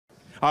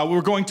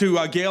We're going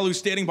to Gail, who's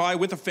standing by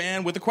with a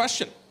fan with a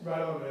question.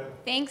 Right on, man.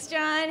 Thanks,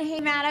 John. Hey,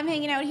 Matt, I'm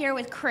hanging out here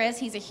with Chris.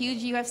 He's a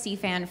huge UFC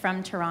fan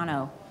from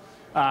Toronto.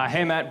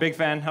 Hey, Matt, big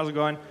fan. How's it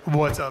going?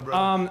 What's up,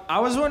 brother? I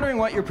was wondering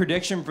what your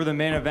prediction for the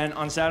main event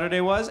on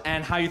Saturday was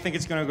and how you think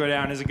it's going to go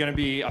down. Is it going to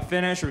be a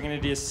finish? Are we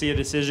going to see a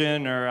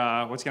decision, or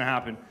what's going to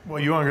happen?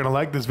 Well, you aren't going to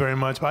like this very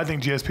much, but I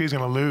think GSP is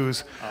going to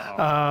lose.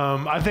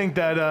 I think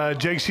that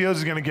Jake Shields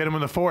is going to get him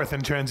in the fourth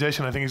in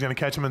transition. I think he's going to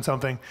catch him in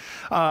something.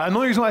 And the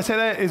only reason why I say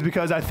that is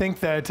because I think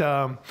that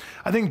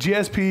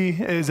GSP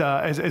is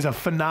a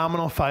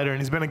phenomenal fighter, and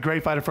he's been a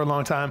great fighter for a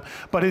long time.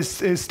 But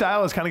his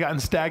style has kind of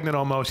gotten stagnant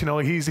almost. You know,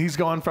 he's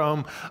gone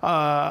from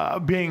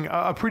being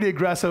a pretty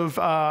aggressive,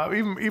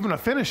 even a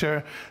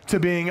finisher, to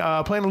being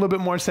playing a little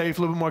bit more safe,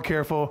 a little bit more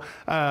careful,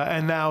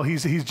 and now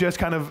he's just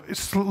kind of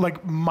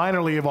like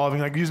minorly evolving,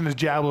 like using his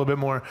jab a little bit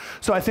more.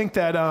 So I think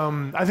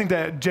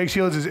that Jake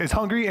Shields is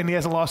hungry, and he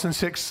hasn't lost in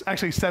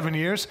 7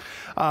 years,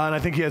 and I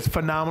think he has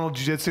phenomenal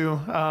jiu-jitsu.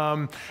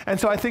 And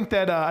so I think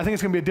it's going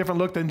to be a different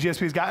look than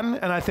GSP's gotten,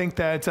 and I think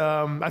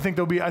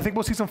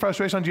we'll see some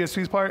frustration on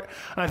GSP's part,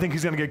 and I think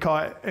he's going to get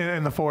caught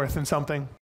in the fourth in something.